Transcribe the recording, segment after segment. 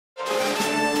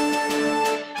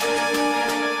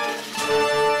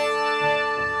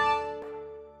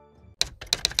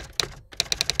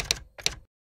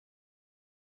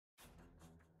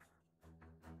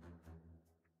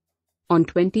On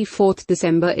 24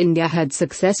 December, India had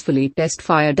successfully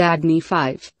test-fired Agni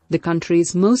 5, the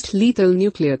country's most lethal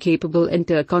nuclear-capable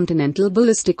intercontinental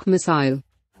ballistic missile.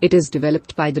 It is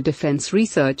developed by the Defence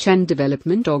Research and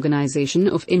Development Organisation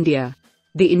of India.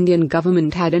 The Indian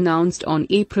government had announced on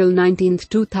April 19,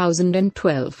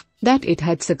 2012, that it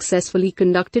had successfully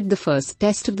conducted the first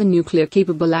test of the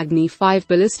nuclear-capable Agni 5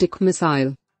 ballistic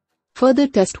missile. Further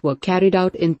tests were carried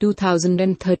out in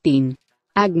 2013.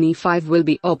 Agni 5 will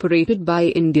be operated by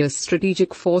India's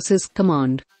Strategic Forces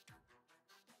Command.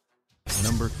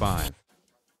 Number 5.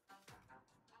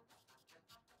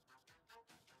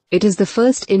 It is the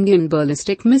first Indian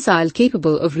ballistic missile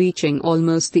capable of reaching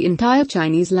almost the entire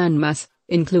Chinese landmass,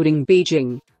 including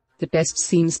Beijing. The test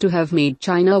seems to have made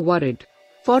China worried.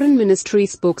 Foreign Ministry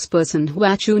spokesperson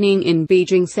Hua Chunying in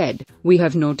Beijing said, "We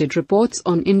have noted reports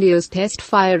on India's test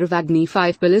fire of Agni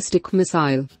 5 ballistic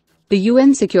missile. The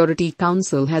UN Security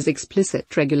Council has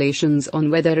explicit regulations on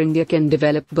whether India can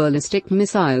develop ballistic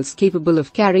missiles capable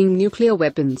of carrying nuclear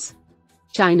weapons.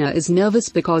 China is nervous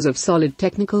because of solid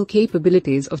technical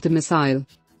capabilities of the missile.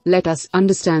 Let us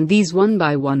understand these one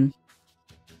by one."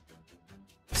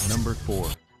 Number 4.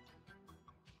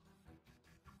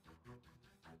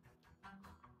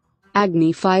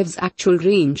 Agni 5's actual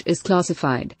range is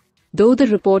classified. Though the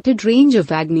reported range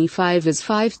of Agni 5 is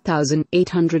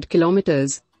 5,800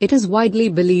 kilometers, it is widely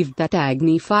believed that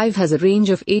Agni 5 has a range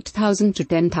of 8,000 to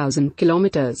 10,000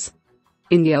 kilometers.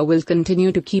 India will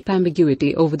continue to keep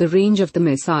ambiguity over the range of the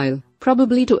missile,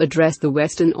 probably to address the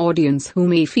Western audience who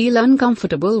may feel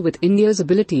uncomfortable with India's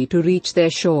ability to reach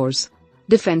their shores.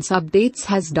 Defense Updates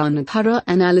has done a thorough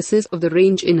analysis of the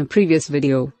range in a previous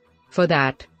video. For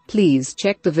that, please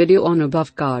check the video on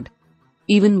above card.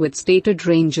 Even with stated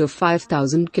range of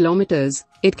 5,000 kilometers,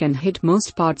 it can hit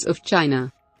most parts of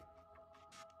China.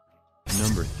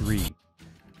 Number 3.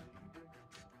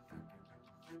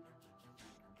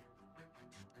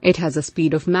 It has a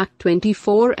speed of Mach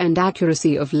 24 and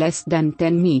accuracy of less than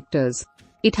 10 meters.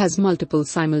 It has multiple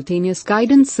simultaneous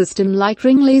guidance system like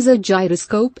ring laser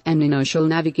gyroscope and inertial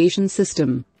navigation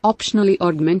system, optionally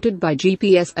augmented by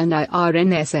GPS and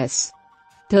IRNSS.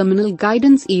 Terminal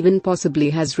guidance even possibly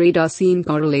has radar scene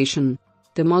correlation.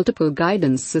 The multiple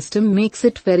guidance system makes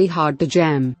it very hard to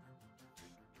jam.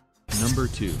 Number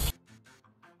 2.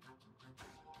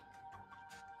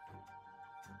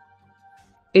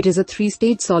 It is a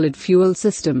 3-stage solid fuel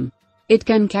system. It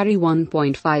can carry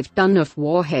 1.5 ton of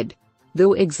warhead.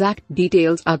 Though exact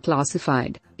details are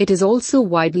classified, it is also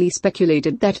widely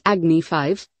speculated that Agni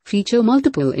 5 feature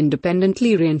multiple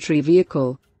independently re-entry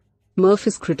vehicle. MRF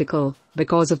is critical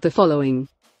because of the following.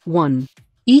 1.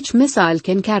 Each missile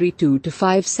can carry 2 to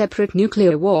 5 separate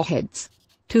nuclear warheads.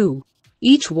 2.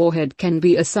 Each warhead can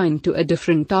be assigned to a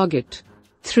different target.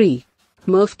 3.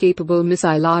 MRF-capable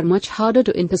missiles are much harder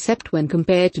to intercept when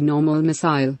compared to normal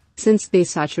missile, since they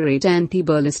saturate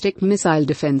anti-ballistic missile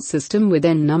defense system with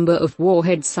n number of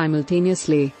warheads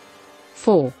simultaneously.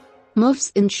 4.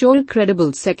 MRFs ensure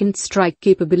credible second strike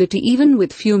capability even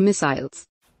with few missiles.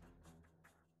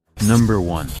 Number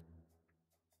 1.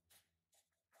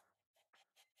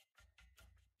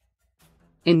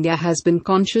 India has been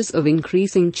conscious of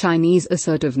increasing Chinese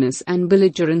assertiveness and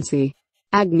belligerency.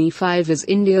 Agni 5 is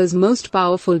India's most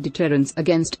powerful deterrence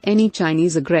against any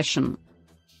Chinese aggression.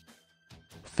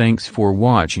 Thanks for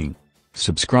watching.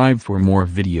 Subscribe for more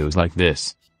videos like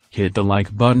this. Hit the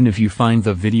like button if you find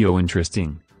the video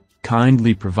interesting.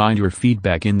 Kindly provide your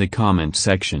feedback in the comment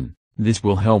section. This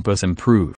will help us improve.